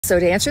So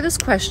to answer this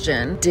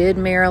question, did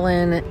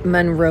Marilyn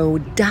Monroe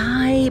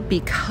die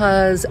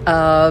because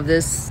of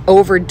this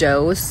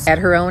overdose at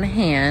her own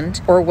hand,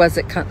 or was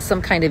it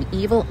some kind of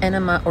evil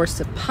enema or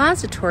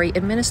suppository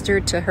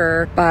administered to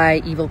her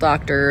by evil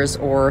doctors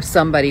or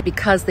somebody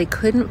because they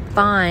couldn't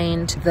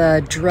find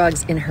the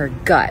drugs in her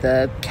gut,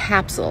 the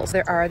capsules?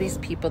 There are these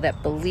people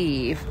that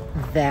believe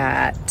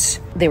that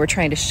they were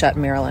trying to shut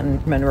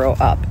Marilyn Monroe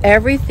up.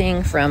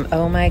 Everything from,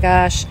 oh my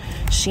gosh,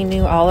 she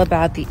knew all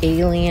about the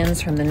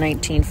aliens from the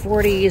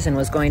 1940s and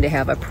was going to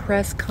have a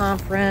press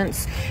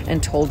conference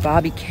and told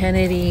Bobby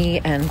Kennedy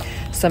and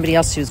somebody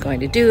else she was going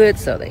to do it,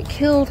 so they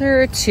killed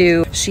her,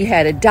 to she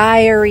had a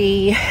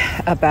diary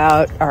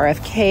about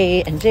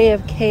RFK and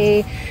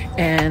JFK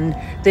and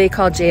they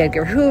called J.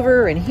 Edgar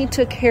Hoover and he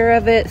took care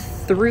of it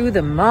through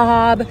the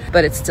mob,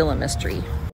 but it's still a mystery.